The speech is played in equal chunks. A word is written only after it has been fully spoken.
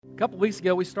A couple weeks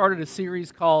ago, we started a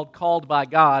series called Called by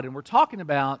God, and we're talking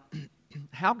about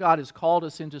how God has called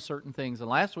us into certain things. And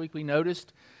last week, we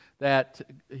noticed that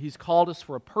He's called us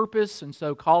for a purpose, and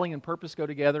so calling and purpose go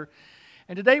together.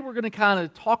 And today, we're going to kind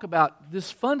of talk about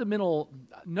this fundamental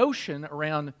notion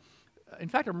around, in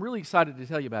fact, I'm really excited to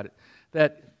tell you about it,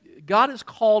 that God has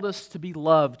called us to be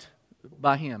loved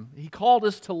by Him. He called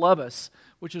us to love us,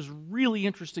 which is really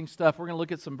interesting stuff. We're going to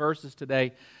look at some verses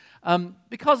today.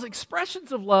 Because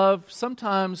expressions of love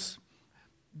sometimes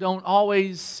don't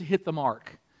always hit the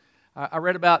mark. I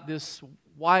read about this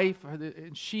wife,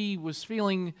 and she was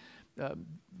feeling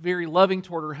very loving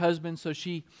toward her husband, so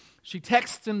she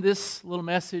texts him this little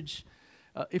message.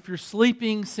 If you're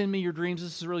sleeping, send me your dreams.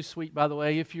 This is really sweet, by the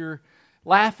way. If you're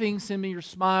laughing, send me your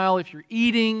smile. If you're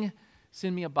eating,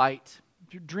 send me a bite.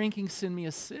 If you're drinking, send me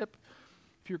a sip.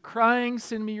 If you're crying,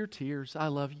 send me your tears. I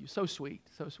love you. So sweet,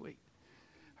 so sweet.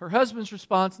 Her husband's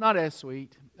response, not as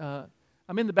sweet.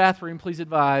 I'm in the bathroom, please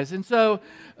advise. And so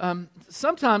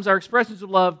sometimes our expressions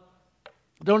of love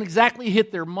don't exactly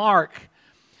hit their mark.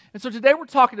 And so today we're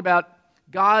talking about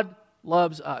God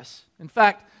loves us. In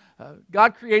fact,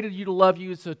 God created you to love you.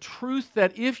 It's a truth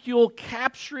that if you'll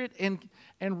capture it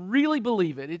and really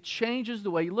believe it, it changes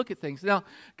the way you look at things. Now,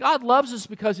 God loves us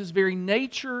because His very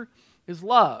nature is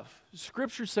love.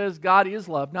 Scripture says God is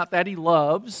love, not that He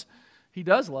loves. He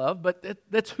does love, but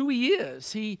that's who He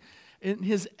is. He, in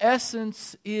His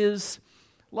essence, is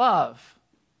love.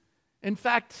 In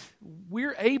fact,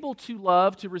 we're able to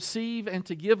love, to receive, and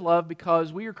to give love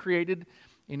because we are created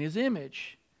in His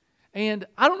image. And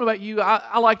I don't know about you,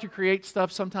 I like to create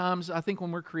stuff sometimes. I think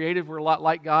when we're creative, we're a lot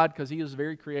like God because He is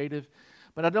very creative.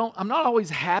 But I'm not always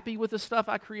happy with the stuff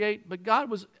I create, but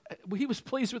He was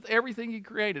pleased with everything He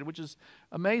created, which is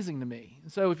amazing to me.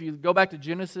 And so if you go back to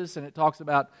Genesis and it talks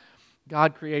about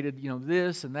God created,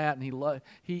 this and that, and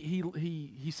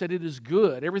He said it is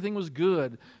good. Everything was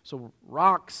good. So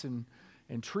rocks and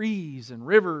trees and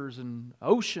rivers and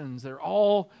oceans, they're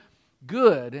all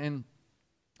good. And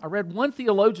I read one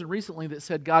theologian recently that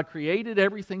said God created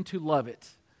everything to love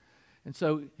it. And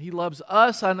so He loves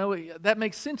us. I know that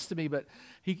makes sense to me, but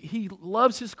He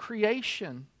loves His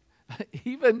creation.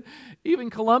 Even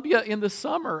Columbia in the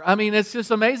summer. I mean, it's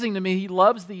just amazing to me. He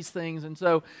loves these things. And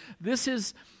so this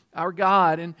is our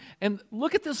God. And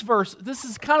look at this verse. This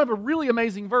is kind of a really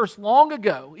amazing verse. Long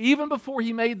ago, even before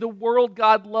He made the world,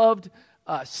 God loved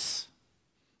us.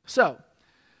 So,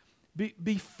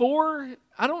 before,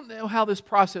 I don't know how this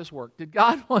process worked. Did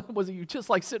God, was He just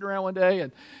like sitting around one day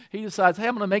and He decides, hey,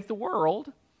 I'm going to make the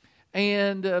world.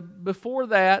 And before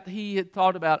that, He had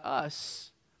thought about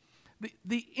us.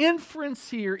 The inference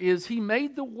here is He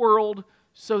made the world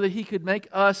so that He could make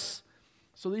us,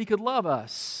 so that He could love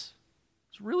us.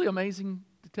 It's really amazing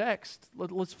text.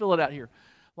 Let's fill it out here.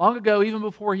 Long ago, even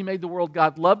before He made the world,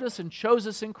 God loved us and chose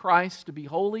us in Christ to be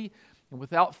holy and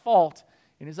without fault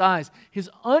in His eyes. His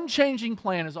unchanging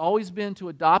plan has always been to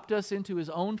adopt us into His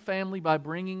own family by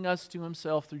bringing us to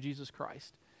Himself through Jesus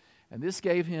Christ. And this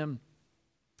gave Him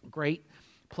great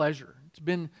pleasure. It's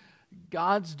been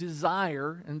God's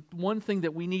desire, and one thing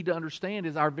that we need to understand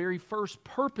is our very first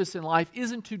purpose in life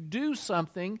isn't to do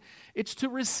something, it's to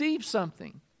receive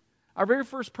something. Our very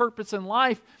first purpose in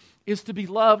life is to be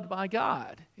loved by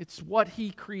God. It's what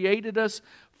He created us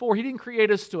for. He didn't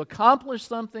create us to accomplish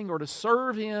something or to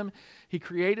serve Him. He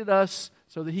created us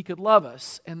so that He could love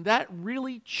us. And that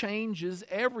really changes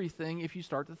everything if you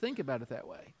start to think about it that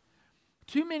way.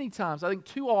 Too many times, I think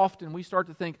too often, we start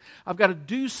to think, I've got to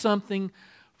do something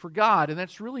for God, and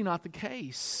that's really not the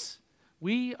case.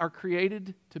 We are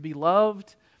created to be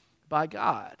loved by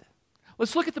God.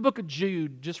 Let's look at the book of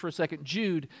Jude just for a second.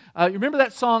 Jude, you remember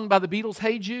that song by the Beatles,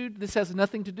 Hey Jude? This has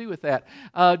nothing to do with that.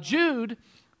 Jude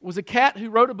was a cat who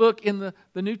wrote a book in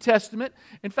the New Testament.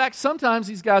 In fact, sometimes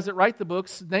these guys that write the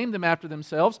books name them after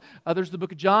themselves. There's the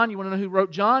book of John. You want to know who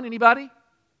wrote John? Anybody?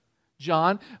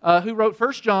 John. Who wrote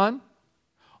 1 John?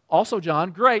 Also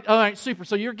John. Great. All right, super.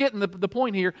 So you're getting the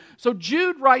point here. So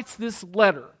Jude writes this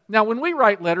letter. Now, when we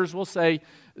write letters, we'll say,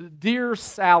 Dear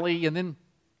Sally, and then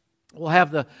we'll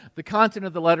have the content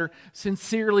of the letter,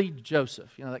 Sincerely Joseph,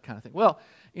 that kind of thing. Well,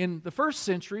 in the first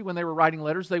century, when they were writing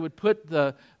letters, they would put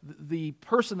the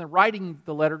person that writing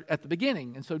the letter at the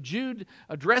beginning. And so Jude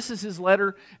addresses his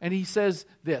letter, and he says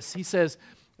this. He says,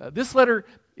 this letter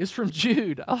is from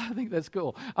Jude. Oh, I think that's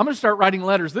cool. I'm going to start writing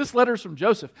letters. This letter is from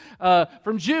Joseph.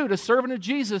 From Jude, a servant of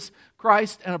Jesus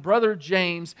Christ and a brother of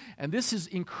James. And this is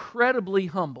incredibly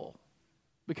humble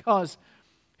because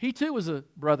he too was a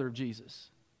brother of Jesus.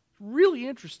 Really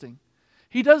interesting.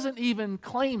 He doesn't even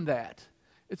claim that.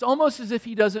 It's almost as if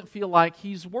he doesn't feel like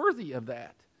he's worthy of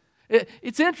that.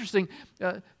 It's interesting.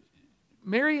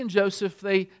 Mary and Joseph,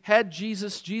 they had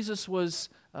Jesus. Jesus was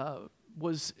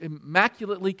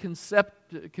immaculately conceived.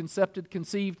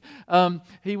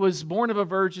 He was born of a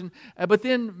virgin. But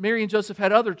then Mary and Joseph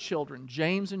had other children.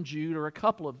 James and Jude are a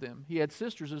couple of them. He had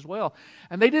sisters as well.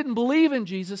 And they didn't believe in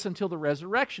Jesus until the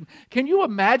resurrection. Can you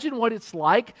imagine what it's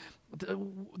like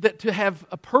to have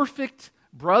a perfect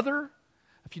brother?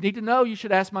 If you need to know, you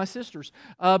should ask my sisters.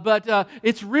 But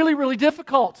it's really, really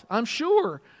difficult, I'm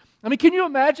sure. I mean, can you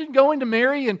imagine going to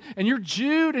Mary and you're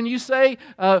Jude and you say,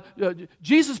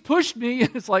 Jesus pushed me,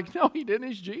 and it's like, no, he didn't,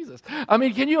 he's Jesus. I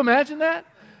mean, can you imagine that?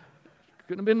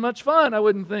 Couldn't have been much fun, I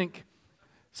wouldn't think.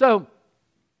 So,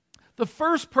 the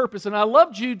first purpose, and I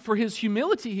love Jude for his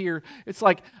humility here. It's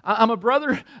like, I'm a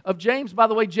brother of James. By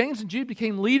the way, James and Jude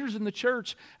became leaders in the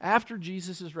church after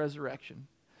Jesus' resurrection.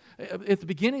 At the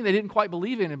beginning, they didn't quite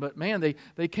believe in him, but man,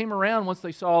 they came around once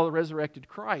they saw the resurrected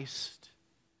Christ.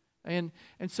 And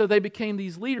so they became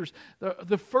these leaders.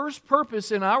 The first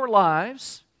purpose in our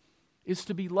lives is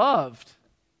to be loved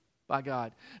by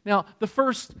God. Now, the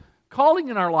first calling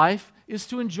in our life is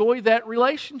to enjoy that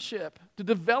relationship, to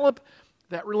develop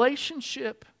that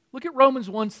relationship. Look at Romans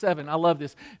 1:7. I love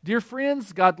this. Dear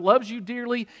friends, God loves you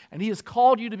dearly, and He has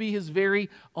called you to be His very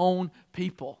own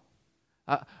people.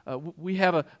 We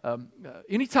have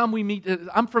anytime we meet,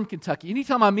 I'm from Kentucky.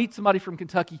 Anytime I meet somebody from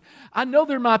Kentucky, I know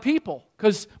they're my people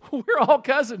because we're all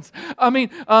cousins. I mean,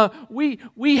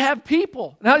 we have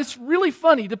people. Now, it's really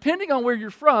funny. Depending on where you're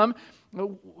from,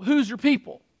 who's your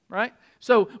people, right?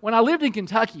 So when I lived in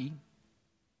Kentucky,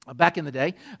 back in the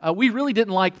day, we really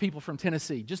didn't like people from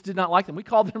Tennessee. Just did not like them. We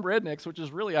called them rednecks, which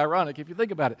is really ironic if you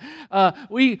think about it.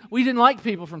 We didn't like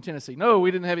people from Tennessee. No,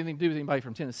 we didn't have anything to do with anybody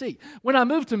from Tennessee. When I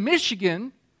moved to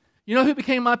Michigan, you know who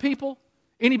became my people?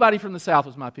 Anybody from the South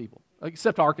was my people,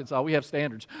 except Arkansas. We have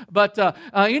standards. But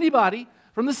anybody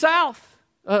from the South,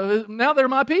 now they're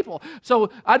my people. So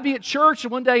I'd be at church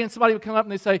one day and somebody would come up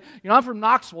and they'd say, I'm from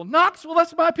Knoxville. Knoxville,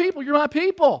 that's my people. You're my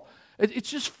people.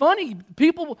 It's just funny.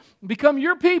 People become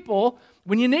your people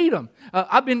when you need them.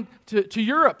 I've been to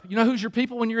Europe. You know who's your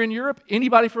people when you're in Europe?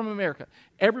 Anybody from America.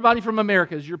 Everybody from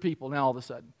America is your people now all of a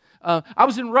sudden. I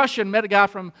was in Russia and met a guy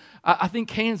from, I think,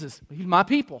 Kansas. He's my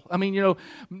people. I mean,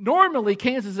 normally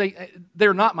Kansas,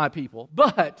 they're not my people.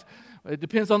 But it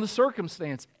depends on the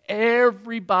circumstance.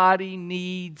 Everybody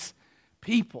needs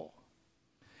people.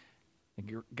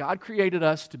 And God created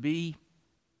us to be,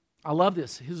 I love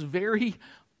this, His very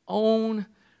own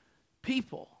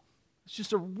people. It's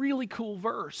just a really cool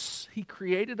verse. He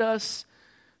created us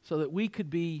so that we could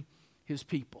be His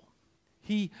people.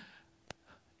 He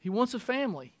wants a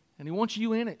family, and He wants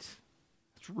you in it.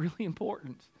 It's really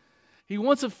important. He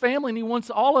wants a family, and He wants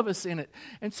all of us in it.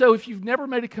 And so if you've never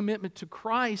made a commitment to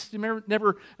Christ, you've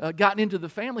never gotten into the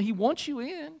family, He wants you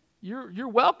in. You're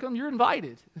welcome. You're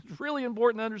invited. It's really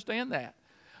important to understand that.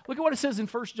 Look at what it says in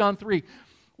 1 John 3.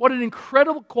 What an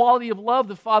incredible quality of love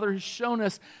the Father has shown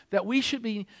us, that we should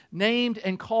be named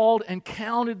and called and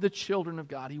counted the children of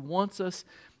God. He wants us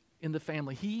in the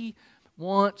family. He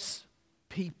wants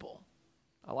people.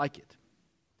 I like it.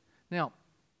 Now,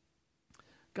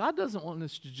 God doesn't want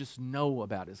us to just know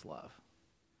about His love.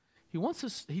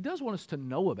 He does want us to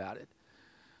know about it,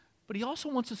 but He also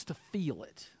wants us to feel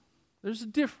it. There's a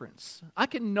difference. I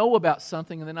can know about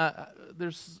something, and then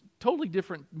there's totally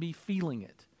different me feeling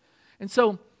it. And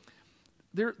so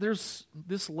there's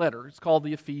this letter. It's called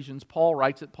the Ephesians. Paul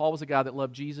writes it. Paul was a guy that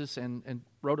loved Jesus and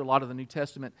wrote a lot of the New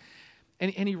Testament.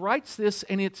 And he writes this,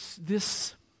 and it's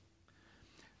this.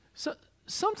 So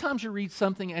sometimes you read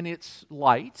something and it's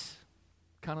light,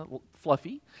 kind of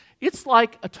fluffy. It's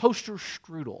like a toaster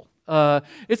strudel.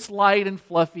 It's light and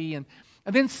fluffy. And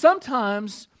then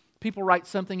sometimes people write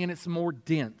something and it's more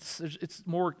dense.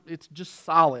 It's just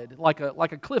solid, like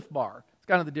a Cliff Bar. It's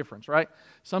kind of the difference, right?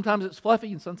 Sometimes it's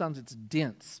fluffy and sometimes it's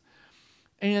dense.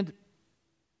 And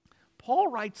Paul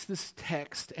writes this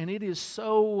text, and it is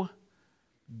so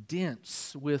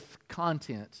dense with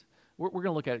content. We're going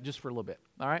to look at it just for a little bit,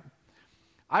 all right?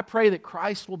 I pray that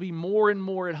Christ will be more and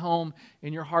more at home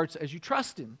in your hearts as you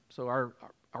trust Him. So our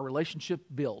relationship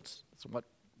builds. That's what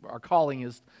our calling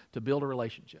is, to build a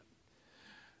relationship.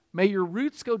 May your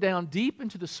roots go down deep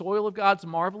into the soil of God's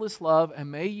marvelous love,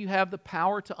 and may you have the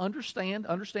power to understand.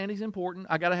 Understanding is important.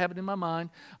 I got to have it in my mind.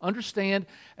 Understand,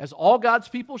 as all God's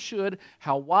people should,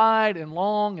 how wide and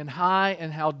long and high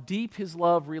and how deep His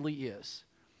love really is.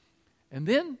 And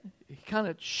then He kind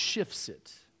of shifts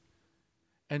it.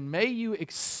 And may you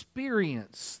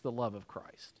experience the love of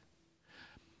Christ.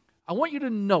 I want you to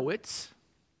know it,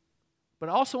 but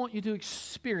I also want you to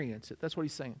experience it. That's what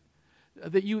he's saying.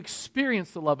 That you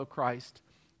experience the love of Christ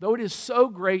Though it is so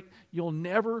great, you'll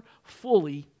never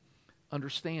fully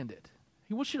understand it.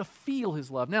 He wants you to feel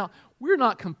His love. Now, we're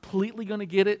not completely going to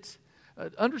get it.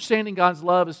 Understanding God's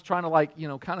love is trying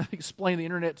to kind of explain the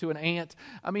internet to an ant.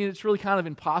 I mean, it's really kind of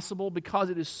impossible because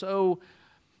it is so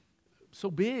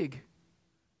big.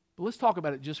 But let's talk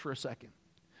about it just for a second.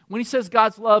 When he says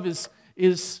God's love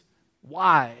is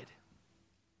wide,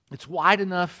 it's wide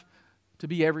enough to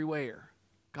be everywhere.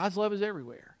 God's love is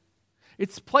everywhere.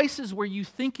 It's places where you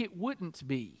think it wouldn't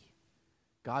be.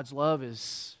 God's love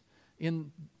is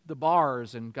in the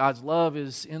bars, and God's love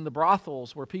is in the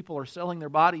brothels where people are selling their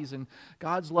bodies, and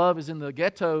God's love is in the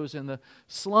ghettos and the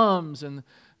slums and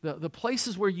the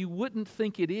places where you wouldn't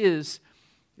think it is.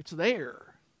 It's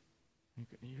there.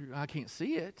 I can't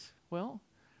see it. Well,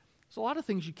 there's a lot of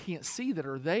things you can't see that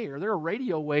are there. There are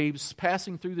radio waves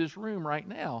passing through this room right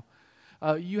now.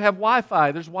 You have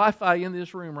Wi-Fi. There's Wi-Fi in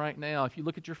this room right now. If you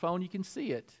look at your phone, you can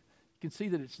see it. You can see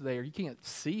that it's there. You can't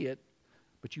see it,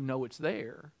 but you know it's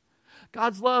there.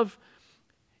 God's love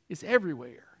is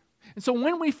everywhere. And so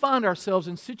when we find ourselves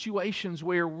in situations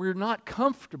where we're not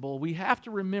comfortable, we have to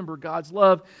remember God's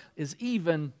love is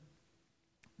even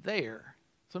there.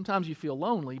 Sometimes you feel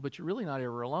lonely, but you're really not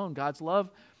ever alone. God's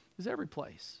love is every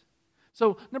place.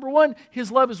 So, number one,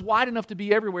 His love is wide enough to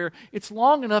be everywhere. It's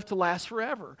long enough to last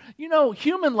forever. You know,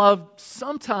 human love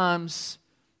sometimes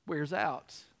wears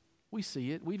out. We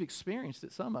see it. We've experienced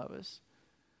it, some of us.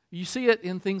 You see it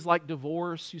in things like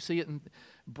divorce. You see it in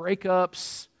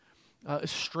breakups,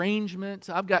 estrangement.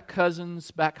 I've got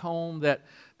cousins back home that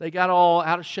they got all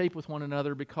out of shape with one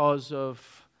another because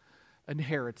of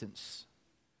inheritance.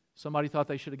 Somebody thought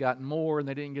they should have gotten more and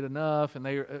they didn't get enough, and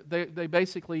they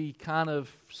basically kind of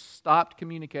stopped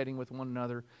communicating with one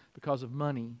another because of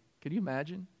money. Can you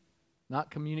imagine not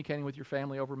communicating with your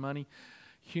family over money?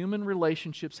 Human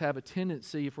relationships have a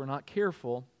tendency, if we're not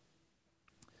careful,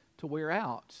 to wear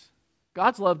out.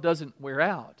 God's love doesn't wear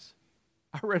out.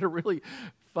 I read a really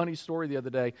funny story the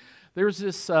other day. There's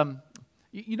this, when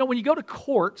you go to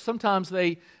court, sometimes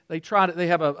they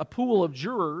have a pool of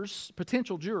jurors,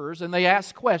 potential jurors, and they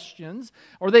ask questions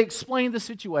or they explain the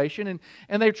situation,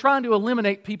 and they're trying to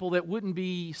eliminate people that wouldn't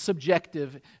be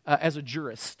subjective as a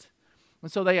jurist.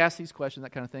 And so they ask these questions,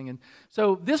 that kind of thing. And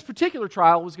so this particular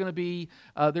trial was going to be,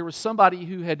 there was somebody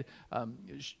who had,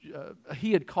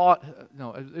 she had caught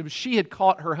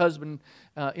her husband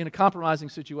in a compromising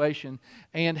situation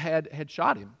and had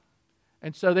shot him.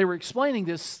 And so they were explaining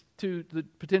this to the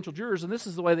potential jurors, and this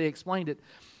is the way they explained it.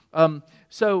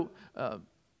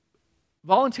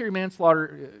 Voluntary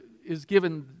manslaughter is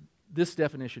given this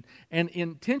definition: an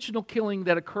intentional killing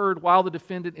that occurred while the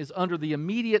defendant is under the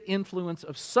immediate influence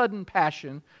of sudden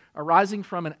passion arising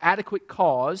from an adequate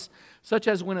cause, such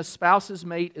as when a spouse's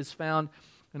mate is found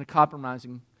in a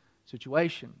compromising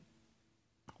situation.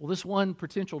 Well, this one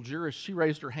potential jurist, she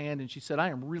raised her hand and she said, "I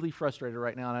am really frustrated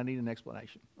right now and I need an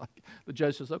explanation." Like the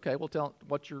judge says, "Okay, well, tell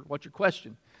what's your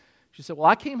question?" She said, "Well,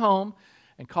 I came home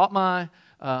and caught my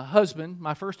husband,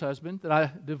 my first husband, that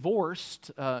I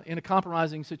divorced in a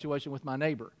compromising situation with my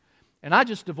neighbor. And I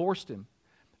just divorced him.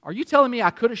 Are you telling me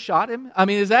I could have shot him? I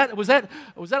mean, was that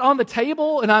on the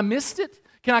table and I missed it?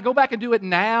 Can I go back and do it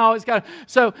now?"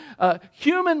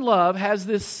 Human love has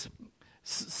this,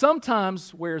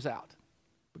 sometimes wears out.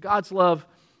 But God's love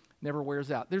never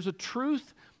wears out. There's a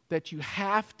truth that you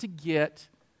have to get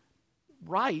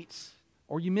right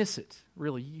or you miss it,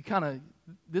 really.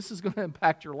 This is going to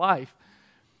impact your life.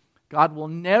 God will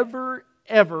never,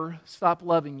 ever stop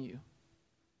loving you.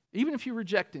 Even if you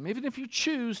reject Him, even if you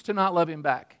choose to not love Him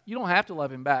back. You don't have to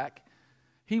love Him back.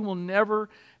 He will never,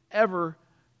 ever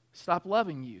stop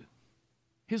loving you.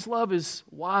 His love is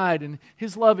wide, and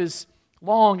His love is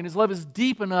long, and His love is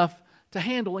deep enough to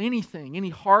handle anything, any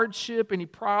hardship, any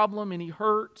problem, any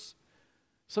hurts.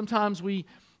 Sometimes we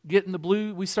get in the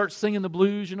blues, we start singing the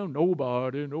blues,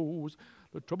 nobody knows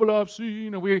the trouble I've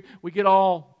seen, and we get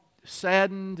all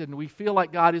saddened, and we feel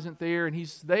like God isn't there, and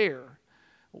He's there.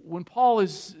 When Paul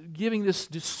is giving this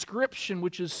description,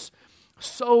 which is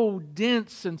so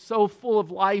dense and so full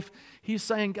of life, he's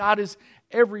saying God is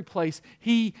every place.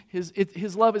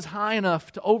 His love is high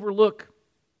enough to overlook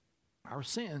our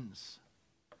sins.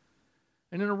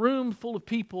 And in a room full of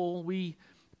people, we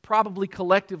probably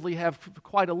collectively have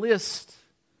quite a list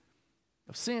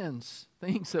of sins,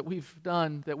 things that we've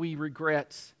done that we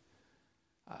regret.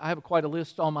 I have quite a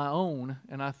list on my own,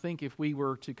 and I think if we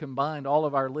were to combine all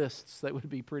of our lists, that would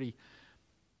be pretty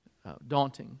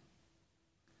daunting.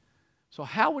 So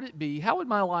how would it be? How would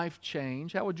my life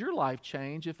change? How would your life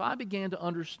change if I began to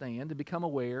understand and become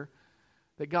aware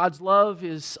that God's love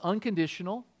is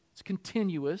unconditional, it's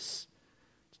continuous,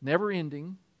 it's never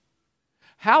ending?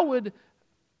 how would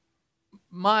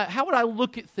I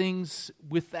look at things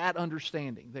with that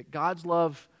understanding, that God's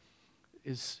love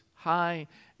is high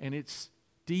and it's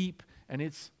deep and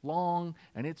it's long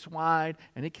and it's wide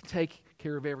and it can take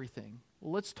care of everything?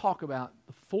 Well, let's talk about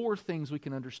the 4 things we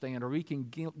can understand or we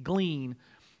can glean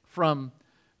from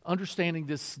understanding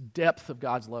this depth of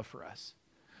God's love for us.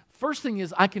 First thing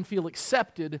is, I can feel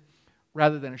accepted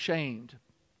rather than ashamed.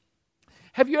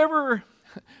 Have you ever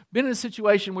been in a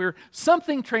situation where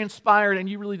something transpired and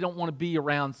you really don't want to be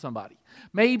around somebody?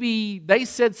 Maybe they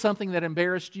said something that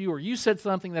embarrassed you, or you said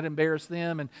something that embarrassed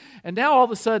them, and now all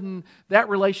of a sudden that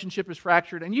relationship is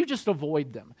fractured and you just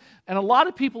avoid them. And a lot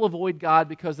of people avoid God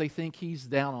because they think He's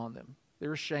down on them.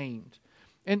 They're ashamed.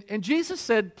 And Jesus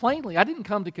said plainly, I didn't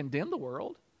come to condemn the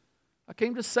world. I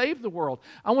came to save the world.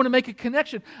 I want to make a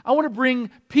connection. I want to bring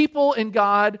people and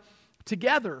God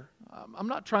together. I'm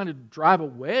not trying to drive a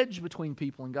wedge between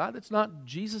people and God. That's not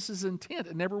Jesus' intent.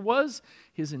 It never was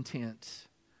His intent.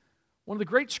 One of the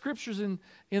great scriptures in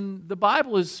the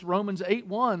Bible is Romans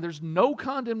 8:1. There's no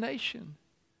condemnation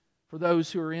for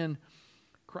those who are in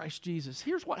Christ Jesus.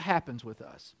 Here's what happens with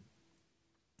us.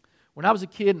 When I was a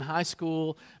kid in high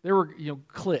school, there were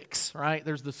cliques, right?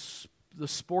 There's the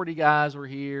sporty guys were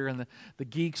here, and the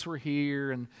geeks were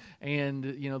here, and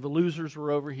the losers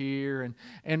were over here,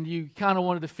 and you kind of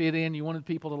wanted to fit in. You wanted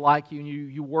people to like you, and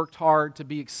you worked hard to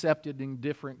be accepted in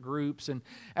different groups. And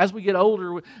as we get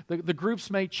older, the groups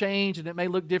may change, and it may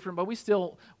look different, but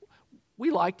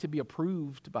we like to be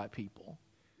approved by people.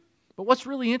 But what's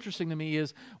really interesting to me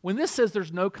is when this says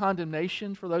there's no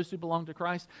condemnation for those who belong to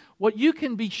Christ, what you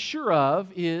can be sure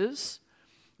of is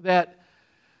that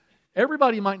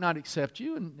everybody might not accept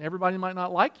you and everybody might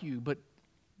not like you, but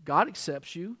God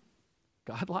accepts you.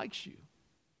 God likes you.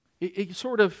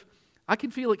 I can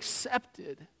feel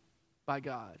accepted by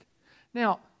God.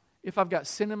 Now, if I've got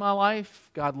sin in my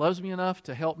life, God loves me enough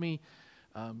to help me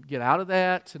get out of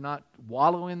that, to not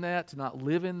wallow in that, to not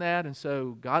live in that. And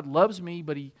so God loves me,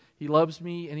 but He loves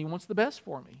me and He wants the best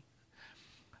for me.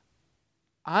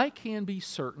 I can be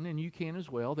certain, and you can as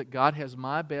well, that God has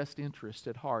my best interest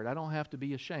at heart. I don't have to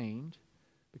be ashamed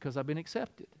because I've been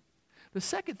accepted. The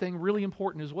second thing, really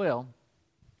important as well,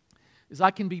 is I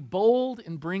can be bold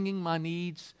in bringing my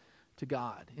needs to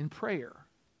God in prayer.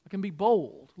 I can be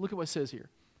bold. Look at what it says here.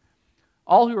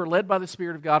 All who are led by the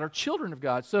Spirit of God are children of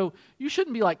God. So you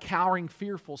shouldn't be like cowering,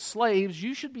 fearful slaves.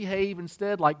 You should behave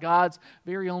instead like God's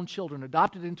very own children,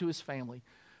 adopted into His family,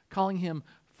 calling Him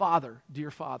Father,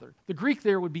 dear Father. The Greek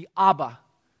there would be Abba.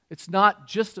 It's not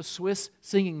just a Swiss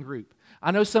singing group. I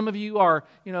know some of you are,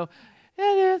 it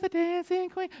is the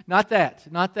dancing queen. Not that.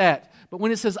 But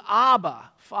when it says Abba,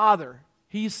 Father,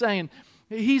 He's saying,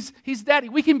 He's Daddy.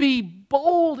 We can be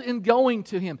bold in going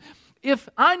to Him. If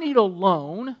I need a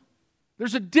loan,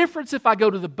 there's a difference if I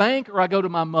go to the bank or I go to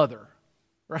my mother,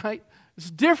 right? It's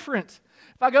different.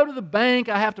 If I go to the bank,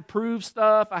 I have to prove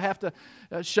stuff. I have to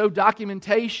show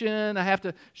documentation. I have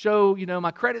to show,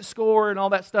 my credit score and all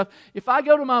that stuff. If I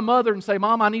go to my mother and say,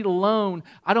 Mom, I need a loan,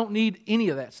 I don't need any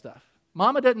of that stuff.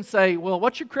 Mama doesn't say, well,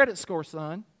 what's your credit score,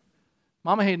 son?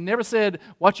 Mama had never said,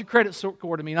 what's your credit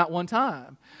score to me, not one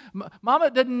time. Mama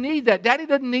doesn't need that. Daddy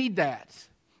doesn't need that.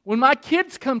 When my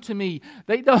kids come to me,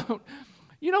 they don't.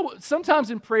 Sometimes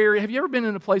in prayer, have you ever been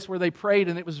in a place where they prayed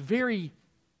and it was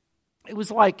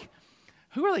like,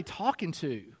 who are they talking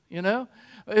to?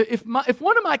 If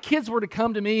one of my kids were to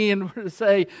come to me and were to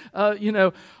say,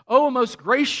 oh, most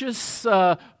gracious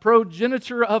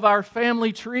progenitor of our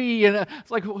family tree, and it's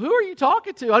like, who are you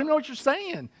talking to? I don't know what you're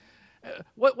saying.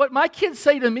 What my kids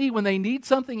say to me when they need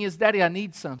something is, Daddy, I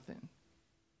need something.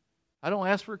 I don't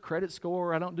ask for a credit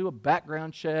score. I don't do a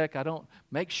background check. I don't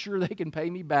make sure they can pay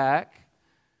me back.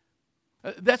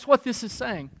 That's what this is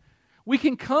saying. We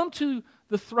can come to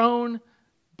the throne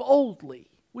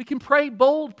boldly. We can pray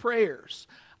bold prayers.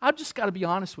 I've just got to be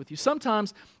honest with you.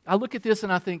 Sometimes I look at this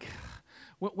and I think,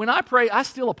 when I pray, I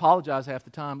still apologize half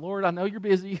the time. Lord, I know you're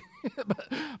busy,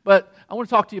 but I want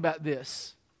to talk to you about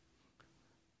this.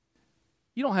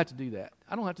 You don't have to do that.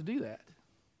 I don't have to do that.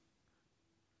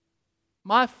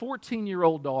 My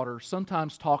 14-year-old daughter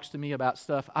sometimes talks to me about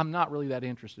stuff I'm not really that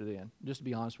interested in, just to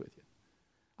be honest with you.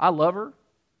 I love her,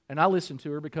 and I listen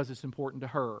to her because it's important to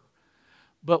her.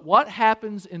 But what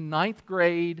happens in 9th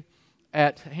grade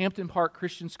at Hampton Park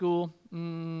Christian School?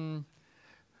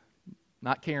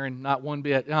 Not caring, not one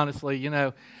bit, honestly.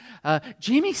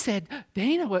 Jimmy said,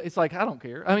 Dana, it's like, I don't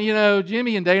care.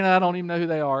 Jimmy and Dana, I don't even know who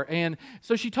they are. And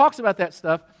so she talks about that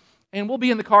stuff. And we'll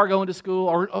be in the car going to school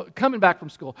or coming back from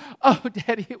school. Oh,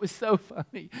 Daddy, it was so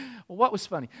funny. Well, what was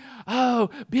funny? Oh,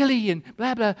 Billy and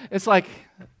blah, blah. It's like,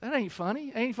 that ain't funny.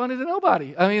 It ain't funny to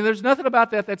nobody. I mean, there's nothing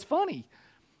about that that's funny.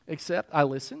 Except I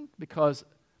listen because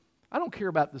I don't care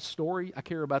about the story. I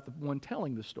care about the one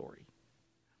telling the story.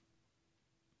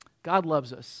 God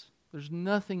loves us. There's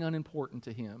nothing unimportant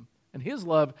to Him. And His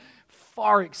love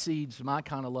far exceeds my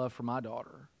kind of love for my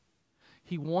daughter.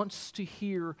 He wants to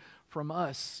hear from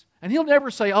us. And He'll never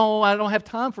say, oh, I don't have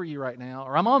time for you right now,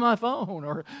 or I'm on my phone,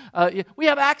 or we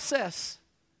have access.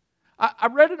 I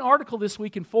read an article this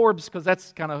week in Forbes, because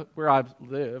that's kind of where I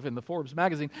live, in the Forbes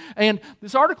magazine. And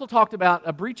this article talked about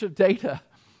a breach of data.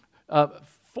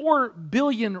 4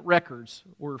 billion records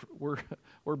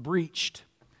were breached.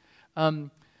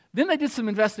 Then they did some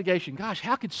investigation. Gosh,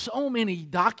 how could so many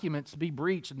documents be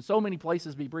breached and so many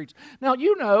places be breached? Now,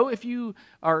 you know, if you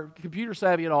are computer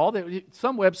savvy at all, that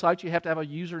some websites you have to have a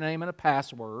username and a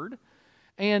password.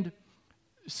 And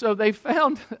so they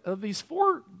found of these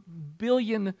 4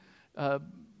 billion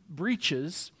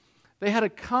breaches, they had a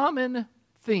common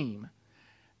theme.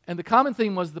 And the common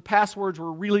theme was the passwords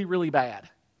were really, really bad.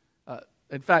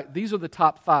 In fact, these are the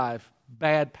top 5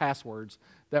 bad passwords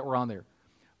that were on there.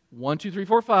 1, 2, 3,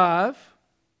 4, 5,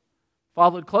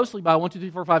 followed closely by 1, 2, 3,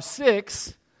 4, 5,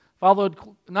 6, followed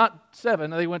not 7.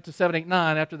 They went to 7, 8,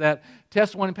 9 after that.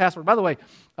 Test 1 and password. By the way,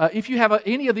 if you have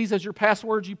any of these as your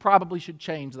passwords, you probably should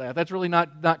change that. That's really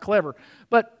not clever.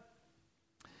 But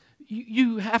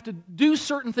you have to do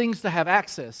certain things to have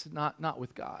access, not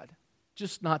with God.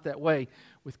 Just not that way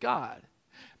with God.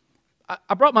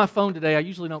 I brought my phone today. I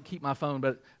usually don't keep my phone,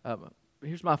 but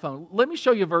here's my phone. Let me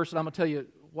show you a verse, and I'm going to tell you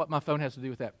what my phone has to do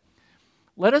with that.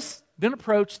 Let us then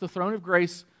approach the throne of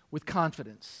grace with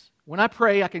confidence. When I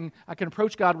pray, I can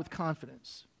approach God with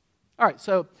confidence. All right,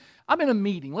 so I'm in a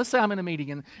meeting. Let's say I'm in a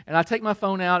meeting, and I take my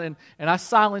phone out, and I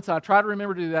silence it. I try to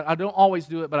remember to do that. I don't always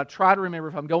do it, but I try to remember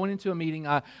if I'm going into a meeting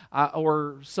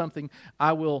or something,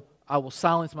 I will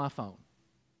silence my phone.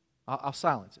 I'll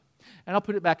silence it. And I'll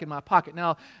put it back in my pocket.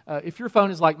 Now, if your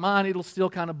phone is like mine, it'll still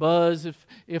kind of buzz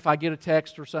if I get a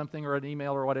text or something or an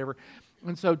email or whatever.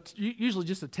 And so usually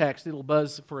just a text, it'll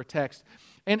buzz for a text.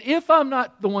 And if I'm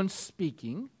not the one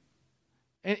speaking,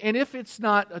 and if it's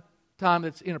not a time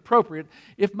that's inappropriate,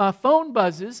 if my phone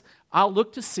buzzes, I'll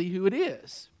look to see who it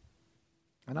is.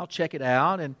 And I'll check it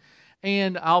out,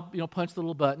 and I'll punch the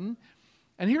little button.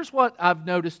 And here's what I've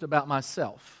noticed about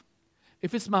myself.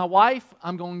 If it's my wife,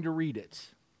 I'm going to read it.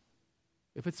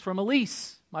 If it's from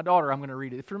Elise, my daughter, I'm going to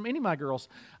read it. If it's from any of my girls,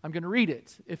 I'm going to read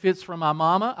it. If it's from my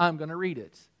mama, I'm going to read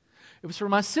it. If it's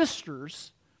from my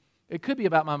sisters, it could be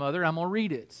about my mother, I'm going to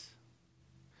read it.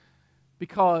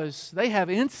 Because they have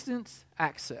instant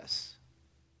access.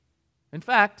 In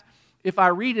fact, if I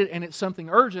read it and it's something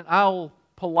urgent, I'll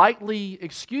politely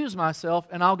excuse myself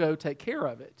and I'll go take care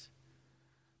of it.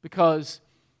 Because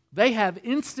they have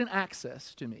instant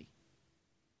access to me.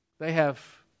 They have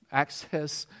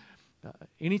access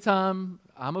anytime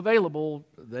I'm available.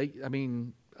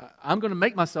 I'm going to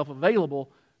make myself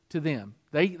available to them.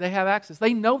 They have access.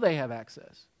 They know they have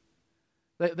access.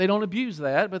 They don't abuse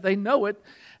that, but they know it.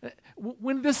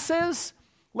 When this says,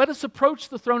 let us approach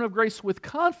the throne of grace with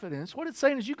confidence, what it's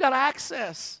saying is you've got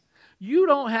access. You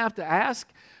don't have to ask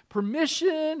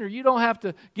permission, or you don't have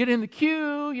to get in the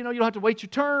queue. You don't have to wait your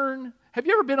turn. Have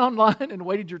you ever been online and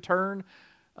waited your turn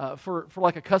for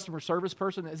like a customer service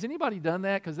person? Has anybody done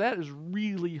that? Because that is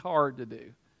really hard to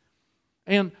do.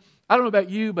 And I don't know about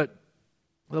you, but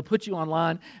they'll put you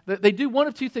online. They do one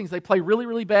of two things. They play really,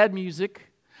 really bad music.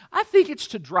 I think it's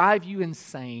to drive you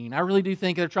insane. I really do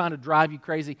think they're trying to drive you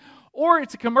crazy. Or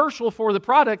it's a commercial for the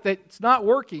product that's not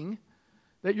working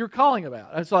that you're calling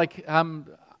about. It's like,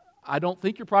 I don't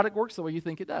think your product works the way you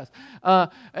think it does.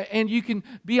 And you can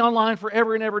be online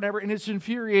forever and ever and ever, and it's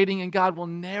infuriating, and God will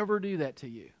never do that to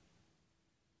you.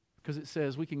 Because it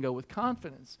says we can go with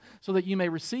confidence so that you may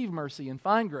receive mercy and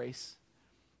find grace.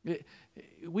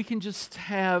 We can just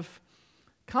have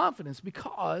confidence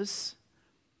because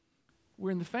we're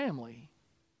in the family.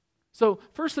 So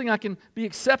first thing, I can be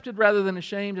accepted rather than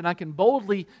ashamed, and I can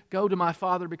boldly go to my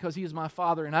Father because He is my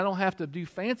Father, and I don't have to do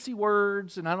fancy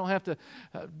words, and I don't have to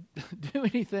do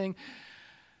anything.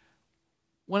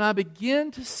 When I begin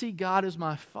to see God as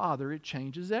my Father, it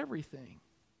changes everything.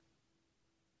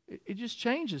 It just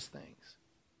changes things.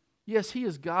 Yes, He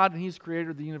is God, and He is creator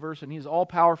of the universe, and He is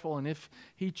all-powerful, and if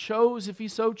He so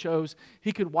chose,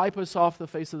 He could wipe us off the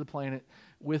face of the planet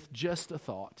with just a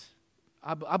thought.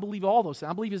 I believe all those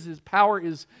things. I believe His power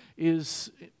is He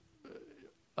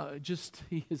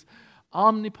is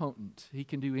omnipotent. He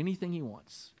can do anything He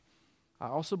wants. I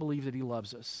also believe that He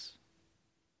loves us.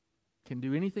 can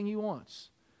do anything He wants.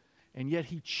 And yet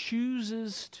He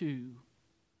chooses to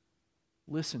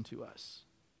listen to us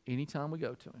anytime we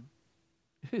go to Him.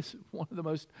 It is one of the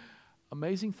most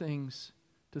amazing things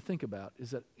to think about,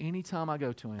 is that anytime I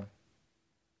go to Him,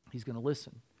 He's going to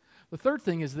listen. The third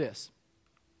thing is this.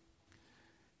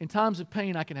 In times of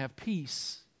pain, I can have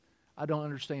peace I don't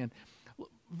understand.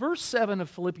 Verse 7 of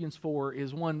Philippians 4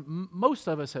 is one most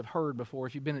of us have heard before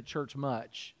if you've been at church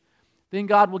much. Then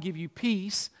God will give you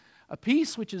peace, a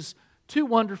peace which is too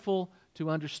wonderful to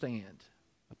understand.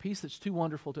 A peace that's too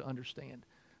wonderful to understand.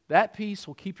 That peace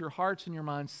will keep your hearts and your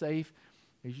minds safe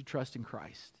as you trust in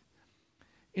Christ.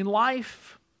 In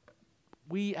life,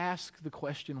 we ask the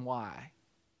question, why?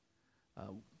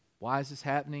 Why is this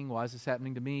happening? Why is this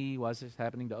happening to me? Why is this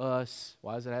happening to us?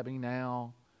 Why is it happening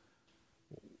now?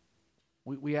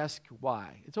 We ask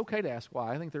why. It's okay to ask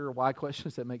why. I think there are why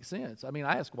questions that make sense. I mean,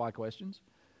 I ask why questions.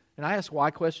 And I ask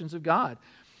why questions of God.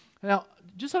 Now,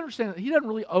 just understand that He doesn't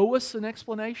really owe us an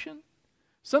explanation.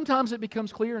 Sometimes it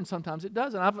becomes clear and sometimes it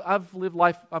doesn't. I've lived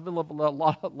life. I've lived a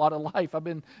lot of life.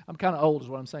 I'm kind of old is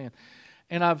what I'm saying.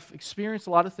 And I've experienced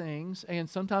a lot of things, and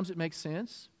sometimes it makes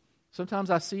sense. Sometimes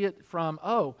I see it from,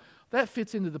 oh, that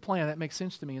fits into the plan. That makes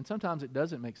sense to me. And sometimes it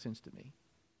doesn't make sense to me.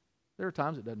 There are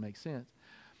times it doesn't make sense.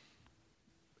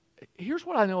 Here's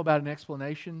what I know about an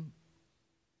explanation.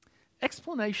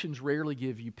 Explanations rarely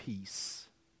give you peace.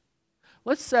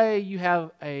 Let's say you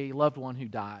have a loved one who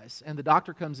dies, and the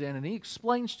doctor comes in and he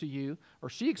explains to you, or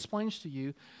she explains to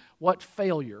you, what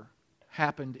failure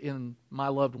happened in my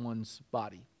loved one's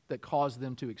body that caused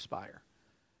them to expire.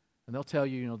 And they'll tell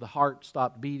you, the heart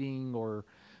stopped beating, or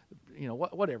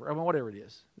whatever. I mean, whatever it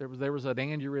is. There was an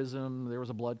aneurysm. There was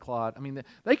a blood clot. I mean,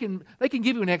 they can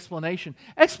give you an explanation.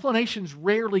 Explanations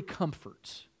rarely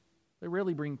comfort. They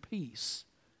rarely bring peace.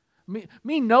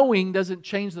 Me knowing doesn't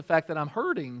change the fact that I'm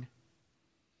hurting.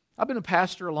 I've been a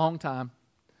pastor a long time.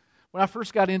 When I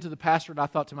first got into the pastorate, I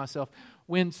thought to myself,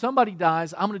 when somebody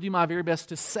dies, I'm going to do my very best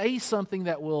to say something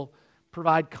that will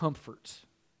provide comfort.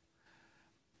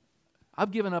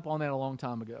 I've given up on that a long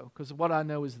time ago, because what I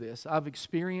know is this. I've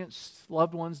experienced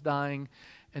loved ones dying,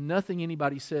 and nothing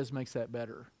anybody says makes that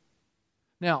better.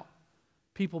 Now,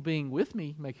 people being with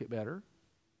me make it better.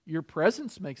 Your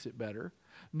presence makes it better.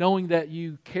 Knowing that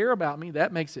you care about me,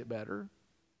 that makes it better.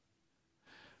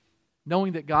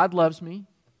 Knowing that God loves me,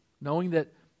 knowing that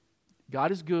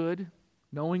God is good,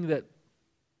 knowing that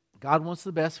God wants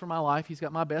the best for my life, He's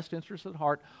got my best interests at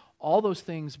heart, all those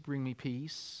things bring me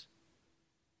peace.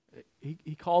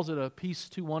 He calls it a peace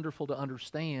too wonderful to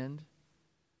understand.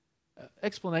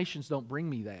 Explanations don't bring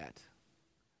me that.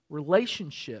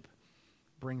 Relationship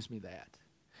brings me that.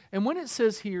 And when it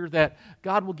says here that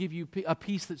God will give you a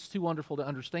peace that's too wonderful to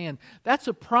understand, that's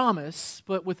a promise,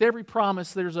 but with every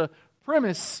promise there's a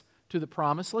premise to the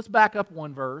promise. Let's back up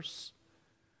one verse.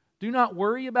 Do not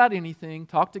worry about anything.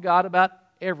 Talk to God about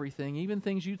everything, even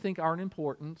things you think aren't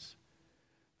important.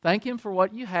 Thank Him for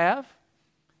what you have.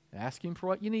 Ask Him for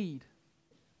what you need.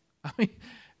 I mean,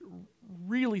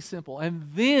 really simple. And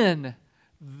then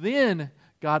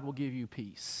God will give you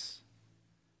peace.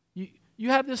 You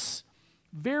have this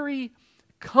very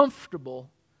comfortable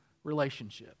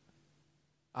relationship.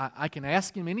 I can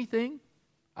ask Him anything.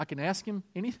 I can ask Him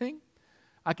anything.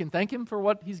 I can thank Him for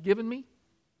what He's given me.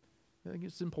 I think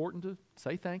it's important to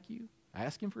say thank you.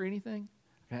 Ask Him for anything.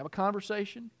 I can have a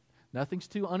conversation. Nothing's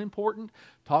too unimportant.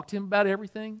 Talk to Him about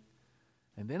everything.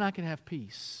 And then I can have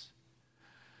peace.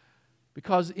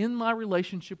 Because in my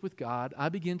relationship with God, I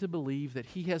begin to believe that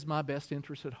He has my best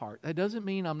interest at heart. That doesn't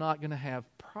mean I'm not going to have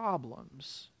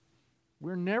problems.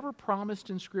 We're never promised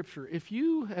in Scripture. If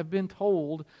you have been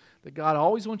told that God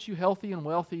always wants you healthy and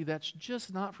wealthy, that's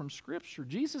just not from Scripture.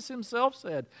 Jesus Himself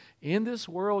said, in this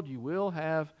world you will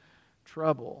have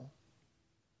trouble.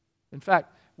 In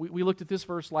fact, we looked at this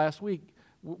verse last week.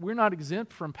 We're not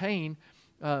exempt from pain.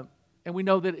 And we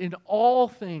know that in all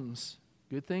things,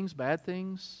 good things, bad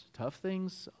things, tough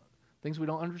things, things we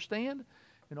don't understand,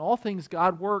 in all things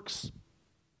God works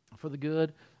for the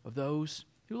good of those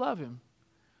who love Him.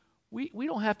 We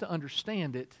don't have to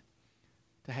understand it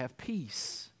to have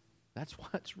peace. That's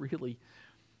what's really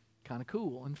kind of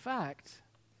cool. In fact,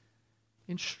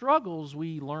 in struggles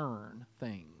we learn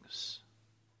things.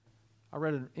 I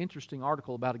read an interesting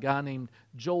article about a guy named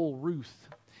Joel Ruth.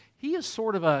 He is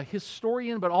sort of a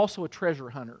historian, but also a treasure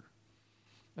hunter.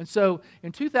 And so,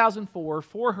 in 2004,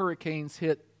 4 hurricanes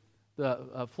hit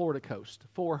the Florida coast.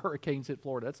 4 hurricanes hit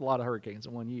Florida. That's a lot of hurricanes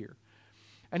in one year.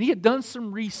 And he had done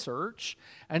some research,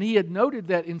 and he had noted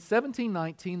that in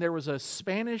 1719, there was a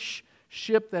Spanish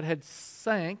ship that had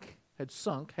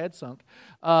sunk,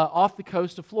 off the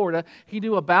coast of Florida. He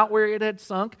knew about where it had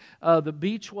sunk. The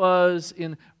beach was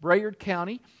in Brayard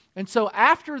County. And so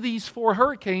after these 4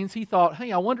 hurricanes, he thought,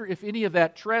 hey, I wonder if any of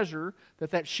that treasure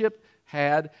that ship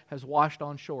had has washed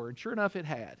on shore. And sure enough, it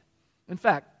had. In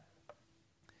fact,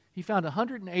 he found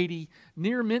 180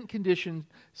 near mint condition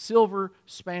silver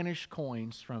Spanish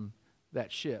coins from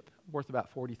that ship, worth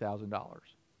about $40,000.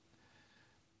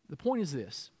 The point is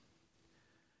this.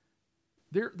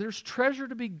 There's treasure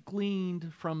to be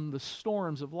gleaned from the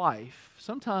storms of life.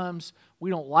 Sometimes we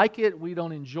don't like it, we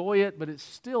don't enjoy it, but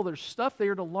there's stuff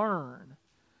there to learn.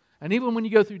 And even when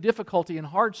you go through difficulty and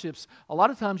hardships, a lot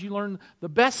of times you learn the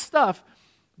best stuff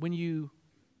when you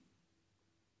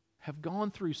have gone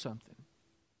through something.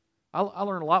 I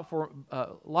learn a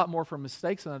lot more from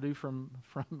mistakes than I do from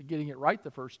getting it right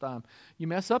the first time. You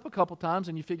mess up a couple times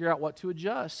and you figure out what to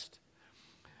adjust.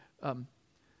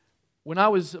 When I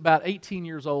was about 18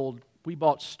 years old, we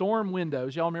bought storm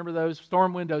windows. Y'all remember those?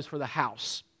 Storm windows for the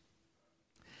house.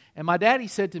 And my daddy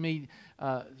said to me,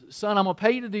 son, I'm going to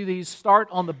pay you to do these. Start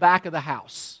on the back of the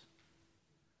house.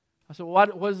 I said, well,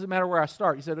 what does it matter where I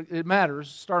start? He said, it matters.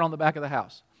 Start on the back of the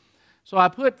house. So I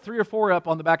put 3 or 4 up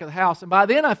on the back of the house, and by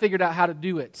then I figured out how to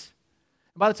do it.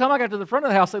 And by the time I got to the front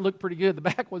of the house, they looked pretty good. The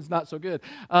back one's not so good.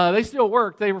 They still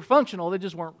worked. They were functional. They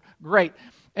just weren't great.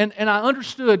 And I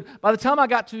understood, by the time I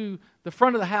got to the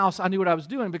front of the house, I knew what I was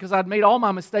doing because I'd made all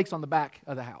my mistakes on the back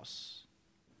of the house.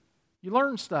 You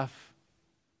learn stuff.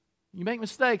 You make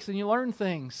mistakes and you learn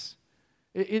things.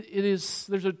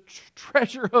 There's a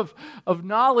treasure of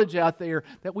knowledge out there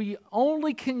that we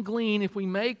only can glean if we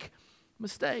make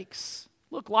mistakes.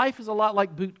 Look, life is a lot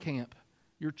like boot camp.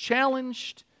 You're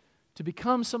challenged to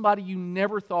become somebody you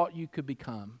never thought you could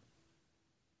become.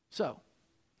 So,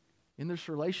 in this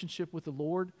relationship with the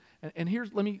Lord, and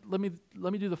here's let me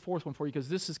do the 4th one for you because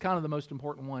this is kind of the most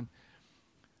important one.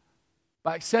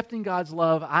 By accepting God's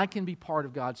love, I can be part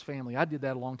of God's family. I did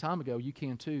that a long time ago. You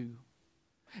can too.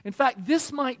 In fact,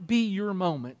 this might be your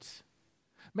moment.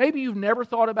 Maybe you've never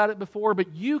thought about it before,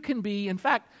 but you can be, in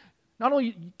fact, not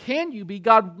only can you be,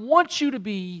 God wants you to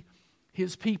be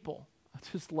His people. I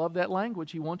just love that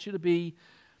language. He wants you to be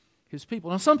His people.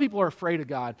 Now, some people are afraid of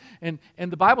God, and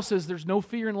the Bible says there's no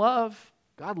fear in love.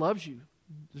 God loves you.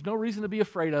 There's no reason to be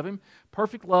afraid of Him.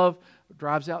 Perfect love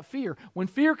drives out fear. When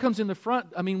love comes in the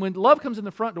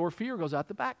front door, fear goes out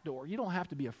the back door. You don't have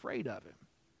to be afraid of Him.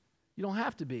 You don't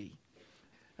have to be.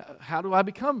 How do I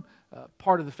become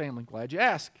part of the family? Glad you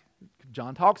asked.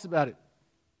 John talks about it.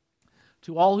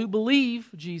 To all who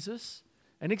believe Jesus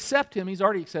and accept Him, He's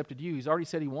already accepted you. He's already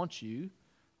said He wants you.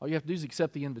 All you have to do is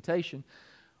accept the invitation.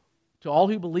 To all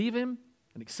who believe Him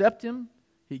and accept Him,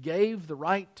 He gave the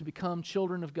right to become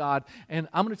children of God. And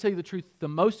I'm going to tell you the truth, the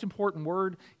most important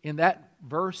word in that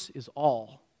verse is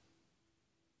all.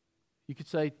 You could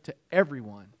say to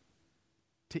everyone,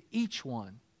 to each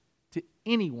one, to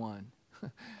anyone.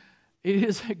 It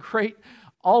is a great,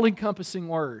 all-encompassing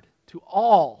word. To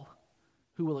all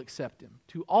who will accept Him,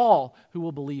 to all who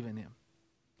will believe in Him.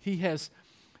 He has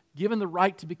given the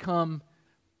right to become,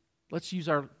 let's use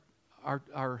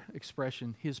our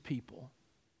expression, His people.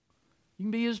 You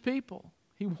can be His people.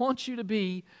 He wants you to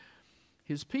be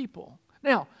His people.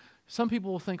 Now, some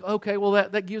people will think, okay, well,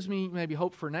 that gives me maybe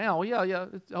hope for now. Yeah,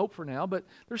 it's hope for now, but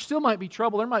there still might be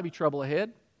trouble. There might be trouble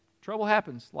ahead. Trouble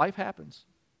happens. Life happens.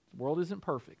 The world isn't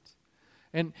perfect.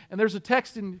 And there's a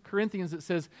text in Corinthians that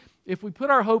says, if we put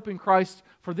our hope in Christ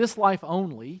for this life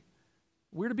only,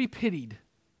 we're to be pitied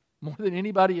more than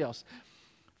anybody else.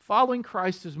 Following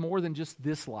Christ is more than just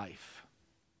this life.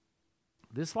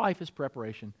 This life is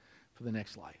preparation for the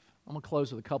next life. I'm going to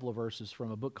close with a couple of verses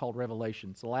from a book called Revelation.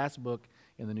 It's the last book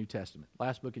in the New Testament,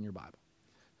 last book in your Bible.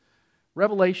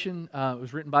 Revelation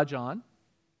was written by John.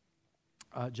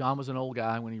 John was an old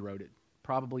guy when he wrote it,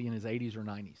 probably in his 80s or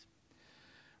 90s.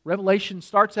 Revelation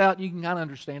starts out, you can kind of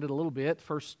understand it a little bit,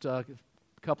 first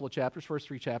couple of chapters, first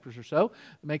 3 chapters or so,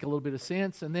 make a little bit of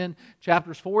sense, and then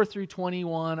chapters 4 through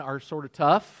 21 are sort of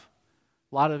tough,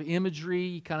 a lot of imagery,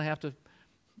 you kind of have to,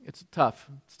 it's tough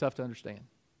to understand.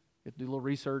 You have to do a little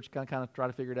research, kind of try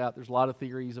to figure it out. There's a lot of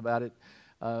theories about it.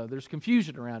 There's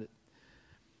confusion around it.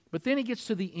 But then he gets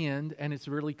to the end, and it's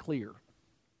really clear.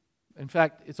 In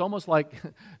fact, it's almost like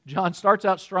John starts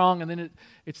out strong, and then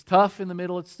it's tough in the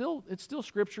middle. It's still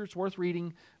Scripture. It's worth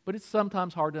reading, but it's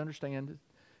sometimes hard to understand. It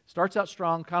starts out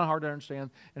strong, kind of hard to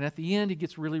understand, and at the end, it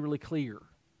gets really, really clear.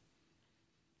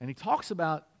 And he talks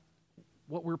about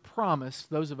what we're promised,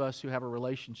 those of us who have a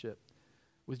relationship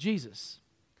with Jesus.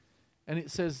 And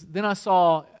it says, then I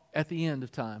saw at the end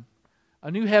of time a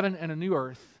new heaven and a new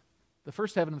earth. The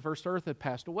first heaven and the first earth had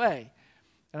passed away,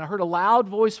 And I heard a loud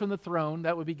voice from the throne,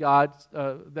 that would be God,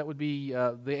 that would be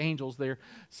the angels there,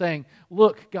 saying,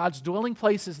 look, God's dwelling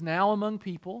place is now among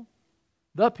people,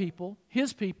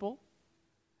 His people,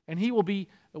 and He will be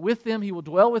with them, He will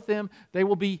dwell with them, they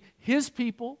will be His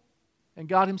people, and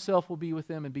God Himself will be with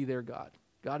them and be their God.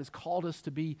 God has called us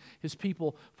to be His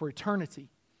people for eternity.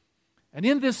 And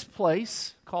in this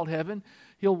place called heaven,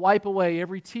 He'll wipe away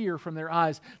every tear from their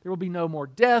eyes. There will be no more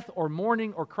death or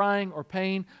mourning or crying or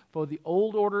pain, for the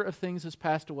old order of things has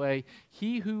passed away.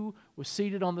 He who was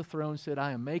seated on the throne said,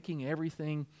 I am making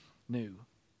everything new.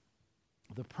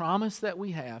 The promise that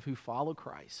we have who follow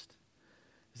Christ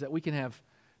is that we can have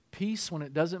peace when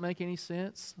it doesn't make any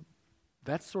sense.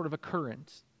 That's sort of a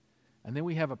current. And then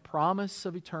we have a promise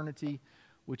of eternity,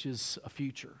 which is a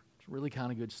future. It's really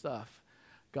kind of good stuff.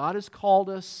 God has called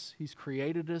us. He's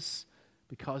created us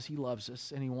because He loves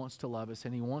us and He wants to love us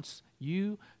and He wants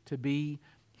you to be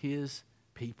His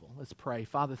people. Let's pray.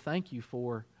 Father, thank You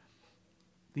for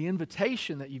the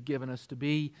invitation that You've given us to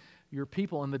be Your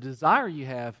people and the desire You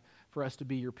have for us to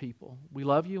be Your people. We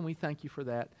love You and we thank You for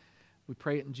that. We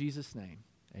pray it in Jesus' name.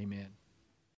 Amen.